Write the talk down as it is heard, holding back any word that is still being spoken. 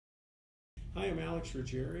Hi, I'm Alex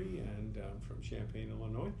Ruggieri, and I'm from Champaign,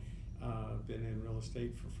 Illinois. Been in real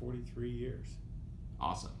estate for 43 years.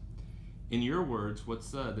 Awesome. In your words,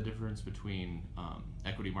 what's the difference between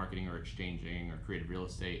equity marketing or exchanging or creative real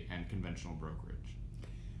estate and conventional brokerage?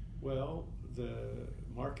 Well, the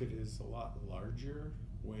market is a lot larger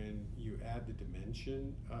when you add the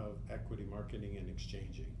dimension of equity marketing and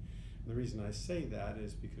exchanging. And the reason I say that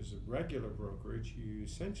is because of regular brokerage, you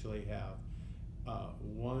essentially have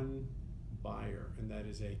one buyer, and that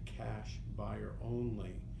is a cash buyer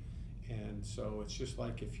only. And so it's just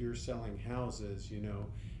like if you're selling houses,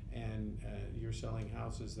 and you're selling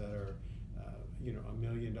houses that are, $1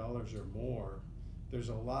 million or more. There's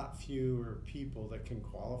a lot fewer people that can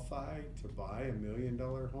qualify to buy $1 million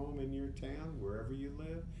home in your town, wherever you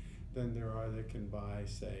live, than there are that can buy,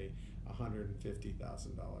 say,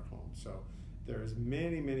 $150,000 home. So there's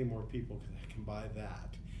many, many more people that can buy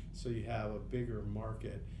that. So you have a bigger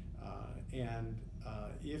market.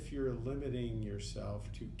 If you're limiting yourself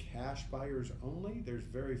to cash buyers only, there's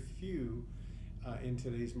very few in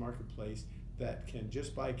today's marketplace that can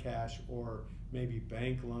just buy cash or maybe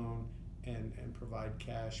bank loan and provide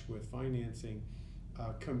cash with financing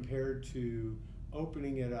compared to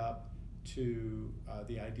opening it up to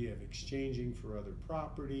the idea of exchanging for other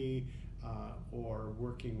property or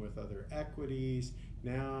working with other equities.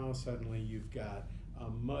 Now suddenly you've got a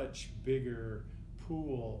much bigger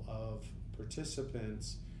pool of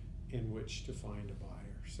participants in which to find a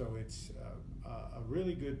buyer. So it's a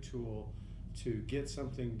really good tool to get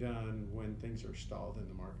something done when things are stalled in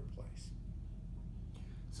the marketplace.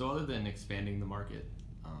 So, other than expanding the market,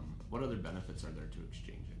 what other benefits are there to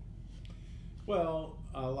exchanging? Well,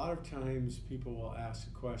 a lot of times people will ask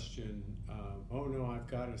a question, oh no, I've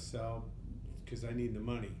got to sell because I need the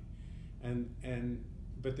money.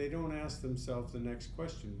 But they don't ask themselves the next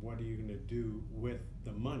question, what are you going to do with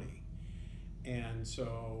the money? And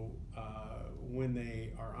so when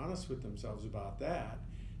they are honest with themselves about that,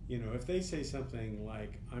 if they say something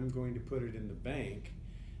like, I'm going to put it in the bank,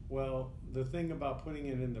 well, the thing about putting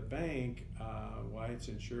it in the bank, why it's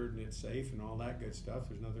insured and it's safe and all that good stuff,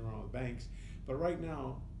 there's nothing wrong with banks. But right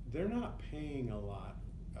now, they're not paying a lot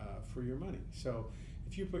for your money. So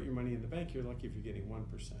if you put your money in the bank, you're lucky if you're getting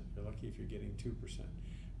 1%. You're lucky if you're getting 2%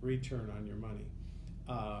 return on your money.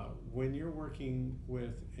 When you're working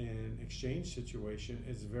with an exchange situation,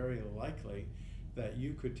 it's very likely that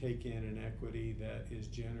you could take in an equity that is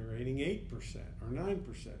generating 8% or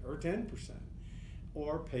 9% or 10%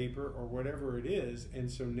 or paper or whatever it is.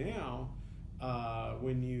 And so now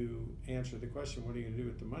when you answer the question, what are you going to do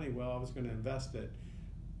with the money? Well, I was going to invest it.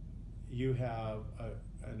 You have a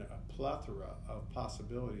plethora of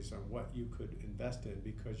possibilities on what you could invest in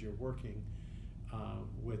because you're working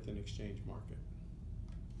with an exchange market.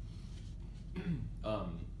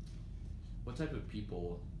 What type of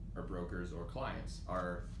people or brokers or clients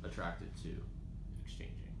are attracted to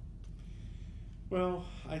exchanging? Well,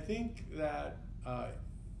 I think that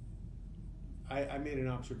I made an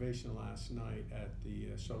observation last night at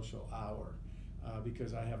the social hour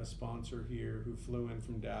because I have a sponsor here who flew in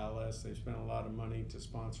from Dallas. They spent a lot of money to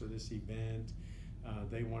sponsor this event.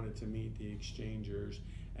 They wanted to meet the exchangers,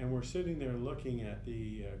 and we're sitting there looking at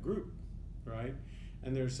the group, right?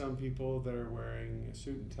 And there's some people that are wearing a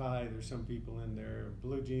suit and tie. There's some people in their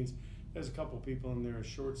blue jeans. There's a couple people in there in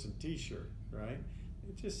shorts and t-shirt, right?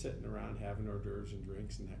 They're just sitting around having hors d'oeuvres and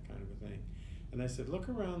drinks and that kind of a thing. And I said, look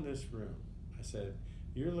around this room. I said,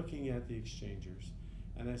 you're looking at the exchangers.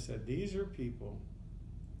 And I said, these are people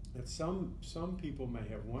that some people may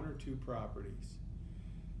have one or two properties.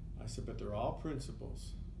 I said, but they're all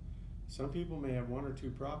principals. Some people may have one or two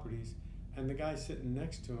properties, and the guy sitting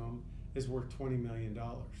next to him is worth $20 million.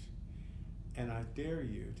 And I dare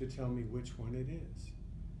you to tell me which one it is.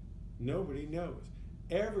 Nobody knows.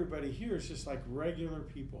 Everybody here is just like regular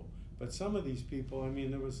people. But some of these people,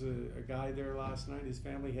 there was a guy there last night, his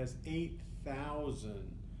family has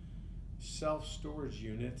 8,000 self-storage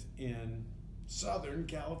units in Southern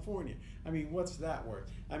California. What's that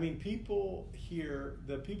worth? People here,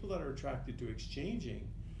 the people that are attracted to exchanging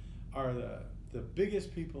are the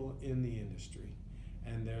biggest people in the industry,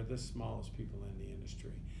 and they're the smallest people in the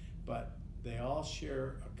industry. But they all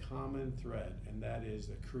share a common thread, and that is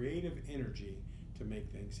the creative energy to make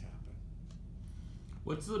things happen.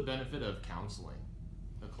 What's the benefit of counseling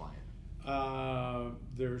a client?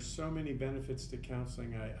 There's so many benefits to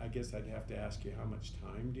counseling. I guess I'd have to ask you, how much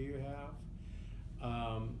time do you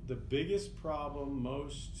have? The biggest problem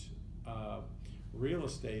most real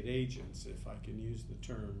estate agents, if I can use the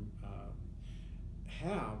term,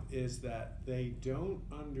 have is that they don't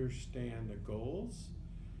understand the goals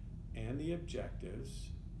and the objectives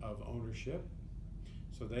of ownership.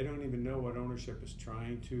 So they don't even know what ownership is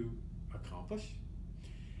trying to accomplish.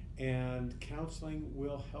 And counseling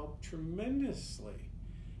will help tremendously.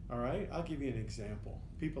 All right, I'll give you an example.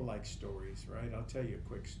 People like stories, right? I'll tell you a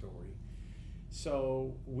quick story.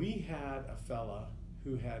 So we had a fella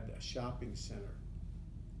who had a shopping center.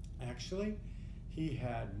 Actually, he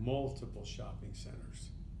had multiple shopping centers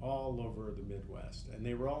all over the Midwest, and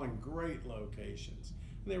they were all in great locations.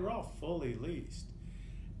 And they were all fully leased.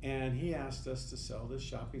 And he asked us to sell this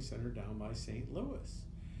shopping center down by St. Louis.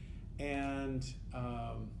 And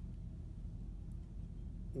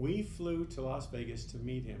we flew to Las Vegas to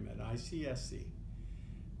meet him at ICSC.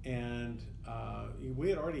 And we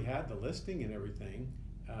had already had the listing and everything,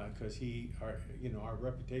 because our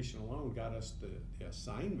reputation alone got us the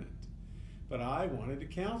assignment. But I wanted to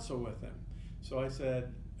counsel with him. So I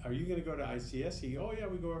said, are you going to go to ICSC? Oh yeah,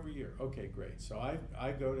 we go every year. Okay, great. So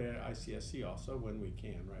I go to ICSC also when we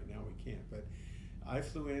can. Right now we can't, but I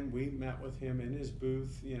flew in, we met with him in his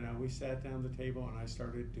booth, we sat down at the table and I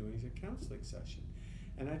started doing a counseling session.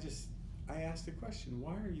 And I asked the question,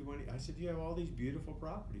 why are you wanting, I said, you have all these beautiful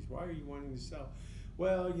properties. Why are you wanting to sell?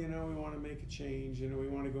 Well, we want to make a change, we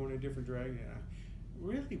want to go in a different direction.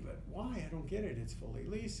 Really, but why? I don't get it. It's fully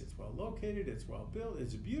leased, it's well located, it's well built,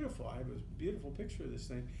 it's beautiful. I have a beautiful picture of this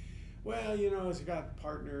thing. Well, it's got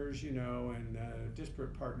partners, and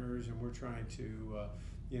disparate partners, and we're trying to,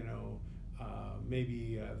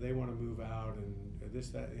 maybe they want to move out and this,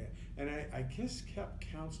 that, yeah. And I just kept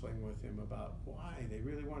counseling with him about why they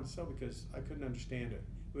really wanted to sell, because I couldn't understand it.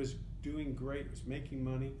 It was doing great, it was making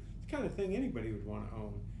money, the kind of thing anybody would want to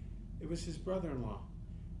own. It was his brother-in-law.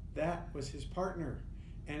 That was his partner.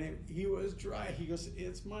 And he was dry. He goes,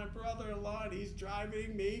 it's my brother-in-law and he's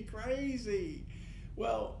driving me crazy.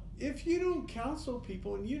 Well, if you don't counsel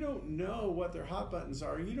people and you don't know what their hot buttons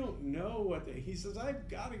are, you don't know he says, I've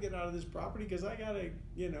got to get out of this property because I got to,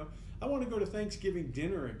 I want to go to Thanksgiving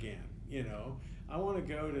dinner again, I want to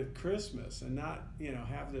go to Christmas and not,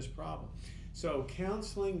 have this problem. So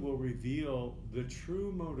counseling will reveal the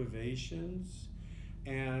true motivations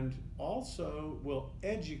and also will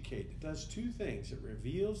educate. It does two things. It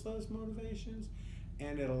reveals those motivations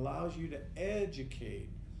and it allows you to educate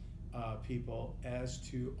people as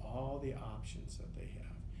to all the options that they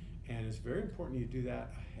have. And it's very important you do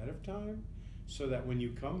that ahead of time so that when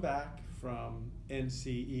you come back from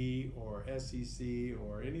NCE or SEC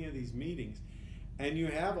or any of these meetings and you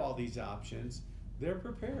have all these options, they're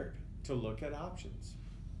prepared to look at options.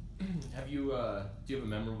 Do you have a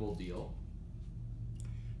memorable deal?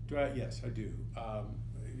 Yes, I do.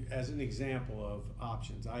 As an example of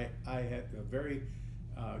options, I had a very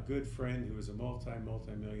good friend who was a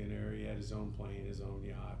multi-millionaire. He had his own plane, his own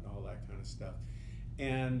yacht, and all that kind of stuff.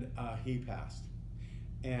 And he passed.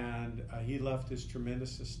 And he left his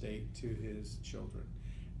tremendous estate to his children.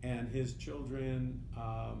 And his children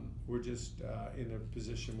were just in a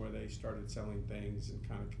position where they started selling things and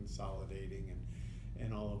kind of consolidating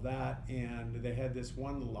and all of that. And they had this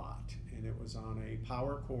one lot, and it was on a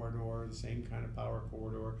power corridor, the same kind of power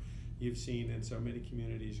corridor you've seen in so many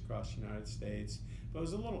communities across the United States. But it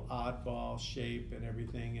was a little oddball shape and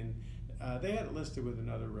everything, and they had it listed with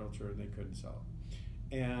another realtor and they couldn't sell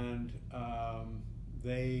it. And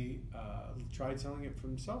they tried selling it for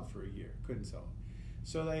themselves for a year, couldn't sell it.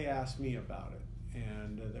 So they asked me about it,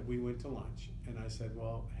 and that we went to lunch. And I said,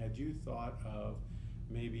 well, had you thought of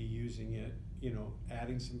maybe using it,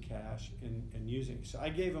 adding some cash and using it? So I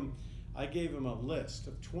gave them a list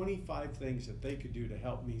of 25 things that they could do to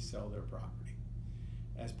help me sell their property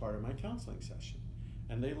as part of my counseling session.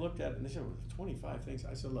 And they looked at it and they said, well, 25 things.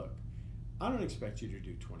 I said, look, I don't expect you to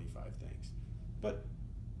do 25 things, but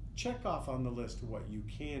check off on the list of what you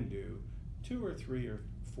can do, 2 or 3 or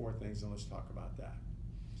 4 things, and let's talk about that.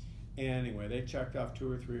 Anyway, they checked off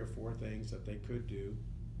 2 or 3 or 4 things that they could do.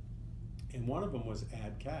 And one of them was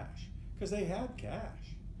add cash, because they had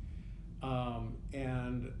cash.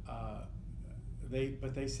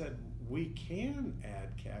 But they said, we can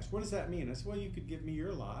add cash. What does that mean? I said, well, you could give me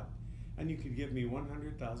your lot and you could give me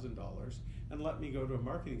 $100,000 and let me go to a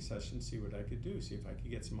marketing session, see what I could do, see if I could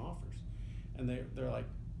get some offers. And they're like,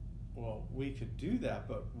 well, we could do that,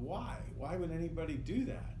 but why? Why would anybody do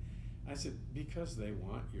that? I said, because they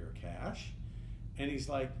want your cash. And he's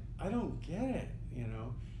like, I don't get it,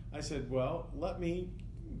 I said, well, let me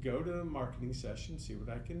go to a marketing session, see what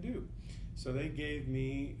I can do. So they gave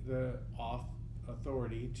me the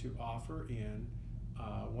authority to offer in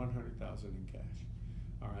 $100,000 in cash.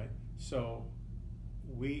 All right. So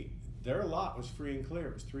their lot was free and clear.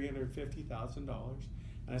 It was $350,000.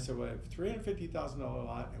 And I said, well, I have $350,000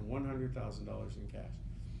 lot and $100,000 in cash.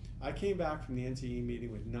 I came back from the NCE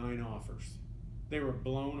meeting with 9 offers. They were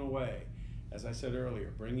blown away, as I said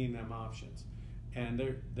earlier, bringing them options. And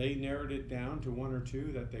they narrowed it down to 1 or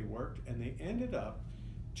 2 that they worked, and they ended up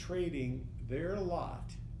trading their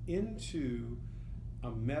lot into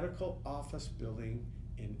a medical office building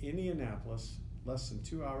in Indianapolis, less than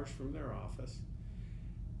 2 hours from their office.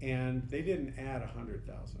 And they didn't add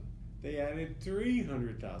 100,000. They added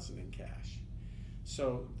 300,000 in cash.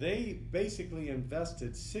 So they basically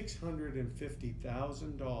invested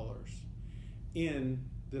 $650,000 in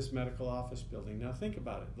this medical office building. Now think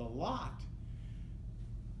about it. The lot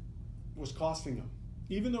was costing them,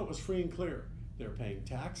 even though it was free and clear. They're paying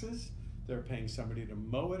taxes. They're paying somebody to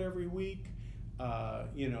mow it every week.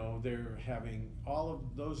 They're having all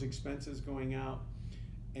of those expenses going out.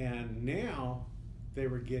 And now they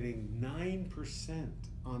were getting 9%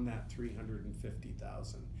 on that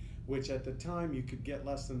 350,000, which at the time you could get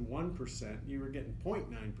less than 1%. You were getting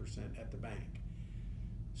 0.9% at the bank.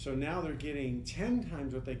 So now they're getting 10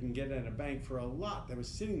 times what they can get at a bank for a lot that was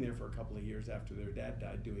sitting there for a couple of years after their dad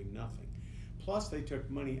died doing nothing. Plus they took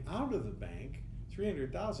money out of the bank,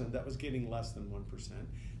 300,000 that was getting less than 1%,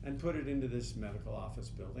 and put it into this medical office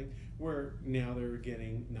building where now they're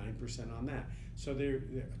getting 9% on that. So they're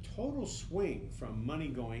a total swing from money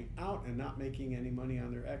going out and not making any money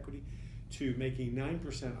on their equity to making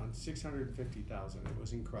 9% on 650,000. It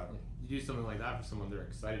was incredible. You do something like that for someone, they're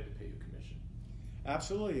excited to pay you a commission.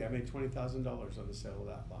 Absolutely. I made $20,000 on the sale of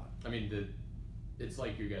that lot. I mean, it's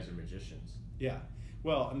like you guys are magicians. Yeah.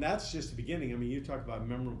 Well, and that's just the beginning. I mean, you talk about a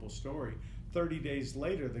memorable story. 30 days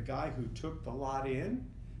later, the guy who took the lot in,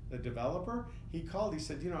 the developer, he called. He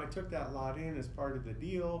said, I took that lot in as part of the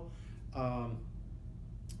deal,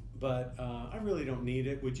 but I really don't need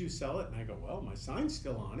it. Would you sell it? And I go, well, my sign's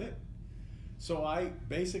still on it. So I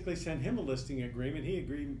basically sent him a listing agreement. He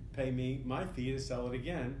agreed to pay me my fee to sell it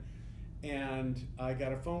again. And I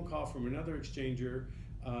got a phone call from another exchanger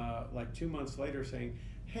like 2 months later saying,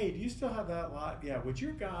 hey, do you still have that lot? Yeah, would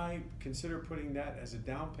your guy consider putting that as a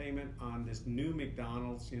down payment on this new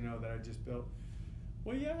McDonald's, that I just built?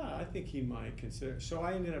 Well, yeah, I think he might consider. So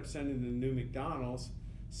I ended up sending the new McDonald's,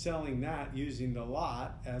 selling that, using the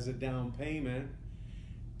lot as a down payment.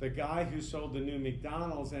 The guy who sold the new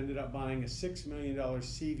McDonald's ended up buying a $6 million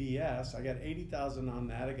CVS. I got $80,000 on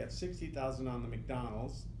that. I got $60,000 on the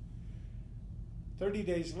McDonald's. 30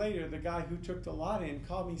 days later, the guy who took the lot in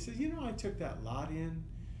called me. He says, I took that lot in.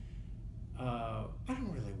 I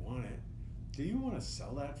don't really want it. Do you want to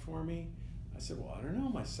sell that for me? I said, well, I don't know.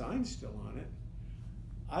 My sign's still on it.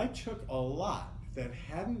 I took a lot that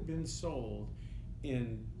hadn't been sold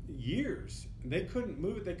in years. They couldn't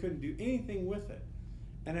move it. They couldn't do anything with it.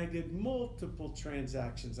 And I did multiple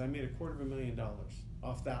transactions. I made $250,000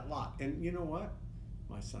 off that lot. And you know what?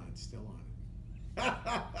 My sign's still on it.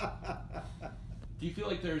 Do you feel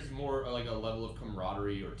like there's more like a level of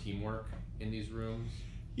camaraderie or teamwork in these rooms?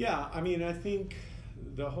 Yeah, I mean, I think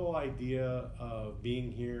the whole idea of being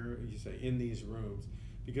here, you say, in these rooms,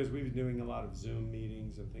 because we've been doing a lot of Zoom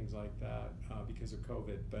meetings and things like that because of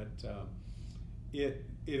COVID, but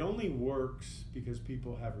it only works because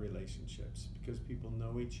people have relationships, because people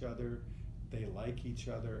know each other, they like each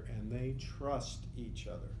other, and they trust each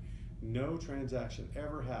other. No transaction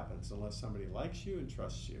ever happens unless somebody likes you and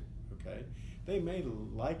trusts you, okay? They may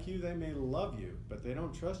like you, they may love you, but they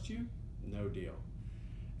don't trust you, no deal.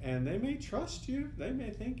 And they may trust you, they may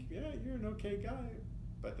think, yeah, you're an okay guy,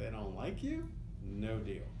 but they don't like you, no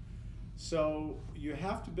deal. So you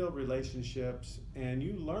have to build relationships, and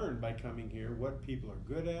you learn by coming here what people are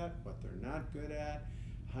good at, what they're not good at,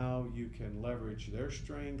 how you can leverage their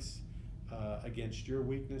strengths against your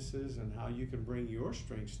weaknesses, and how you can bring your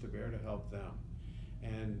strengths to bear to help them.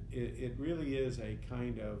 And it really is a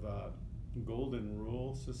kind of golden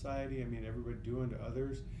rule society. I mean, everybody doing to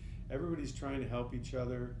others. Everybody's trying to help each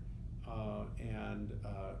other, and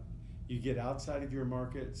you get outside of your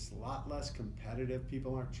market, it's a lot less competitive.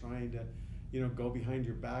 People aren't trying to, go behind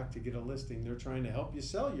your back to get a listing. They're trying to help you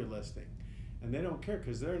sell your listing. And they don't care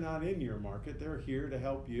because they're not in your market. They're here to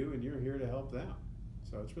help you, and you're here to help them.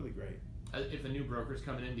 So it's really great. If a new broker's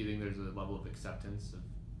coming in, do you think there's a level of acceptance, of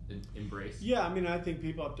embrace? Yeah, I mean, I think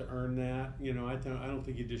people have to earn that. I don't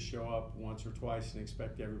think you just show up once or twice and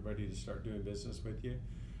expect everybody to start doing business with you.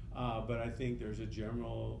 But I think there's a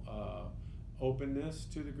general openness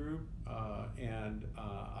to the group, and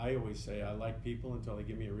I always say I like people until they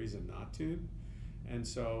give me a reason not to. And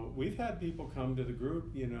so we've had people come to the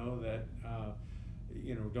group, that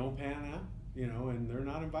don't pan out, and they're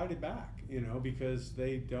not invited back, because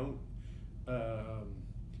they don't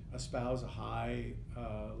espouse a high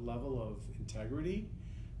level of integrity.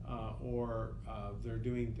 or they're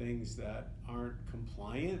doing things that aren't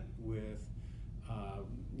compliant with,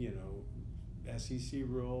 you know, SEC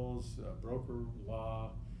rules, broker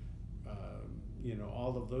law, you know,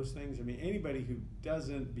 all of those things. I mean, anybody who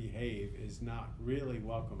doesn't behave is not really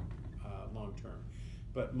welcome long term.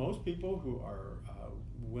 But most people who are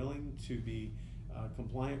willing to be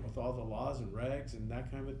compliant with all the laws and regs and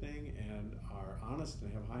that kind of thing, and are honest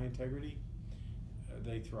and have high integrity,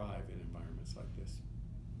 they thrive in environments like this.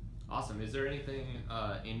 Awesome. Is there anything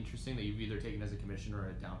interesting that you've either taken as a commission or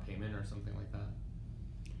a down payment or something like that?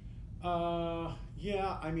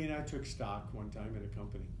 Yeah, I mean, I took stock one time in a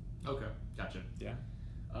company. Okay, gotcha. Yeah.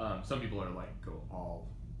 Some people are like, go all.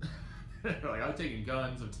 They're like, I'm taking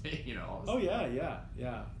guns, I'm taking, you know, all this. Oh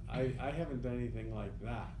yeah. I haven't done anything like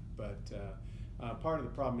that, but part of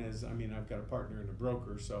the problem is, I mean, I've got a partner and a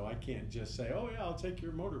broker, so I can't just say, oh yeah, I'll take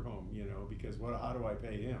your motorhome, you know, because how do I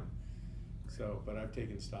pay him? So, but I've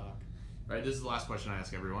taken stock. All right, this is the last question I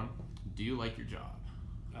ask everyone. Do you like your job?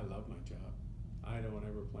 I love my job. I don't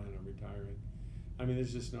ever plan on retiring. I mean,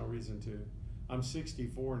 there's just no reason to. I'm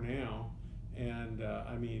 64 now, and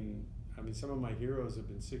I mean, some of my heroes have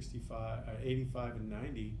been 65, 85, and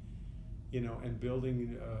 90, you know, and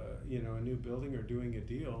building, you know, a new building or doing a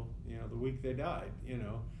deal, you know, the week they died, you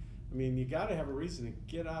know. I mean, you got to have a reason to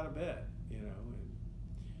get out of bed, you know,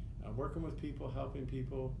 and working with people, helping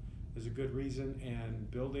people is a good reason, and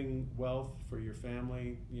building wealth for your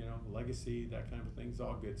family, you know, legacy, that kind of thing is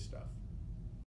all good stuff.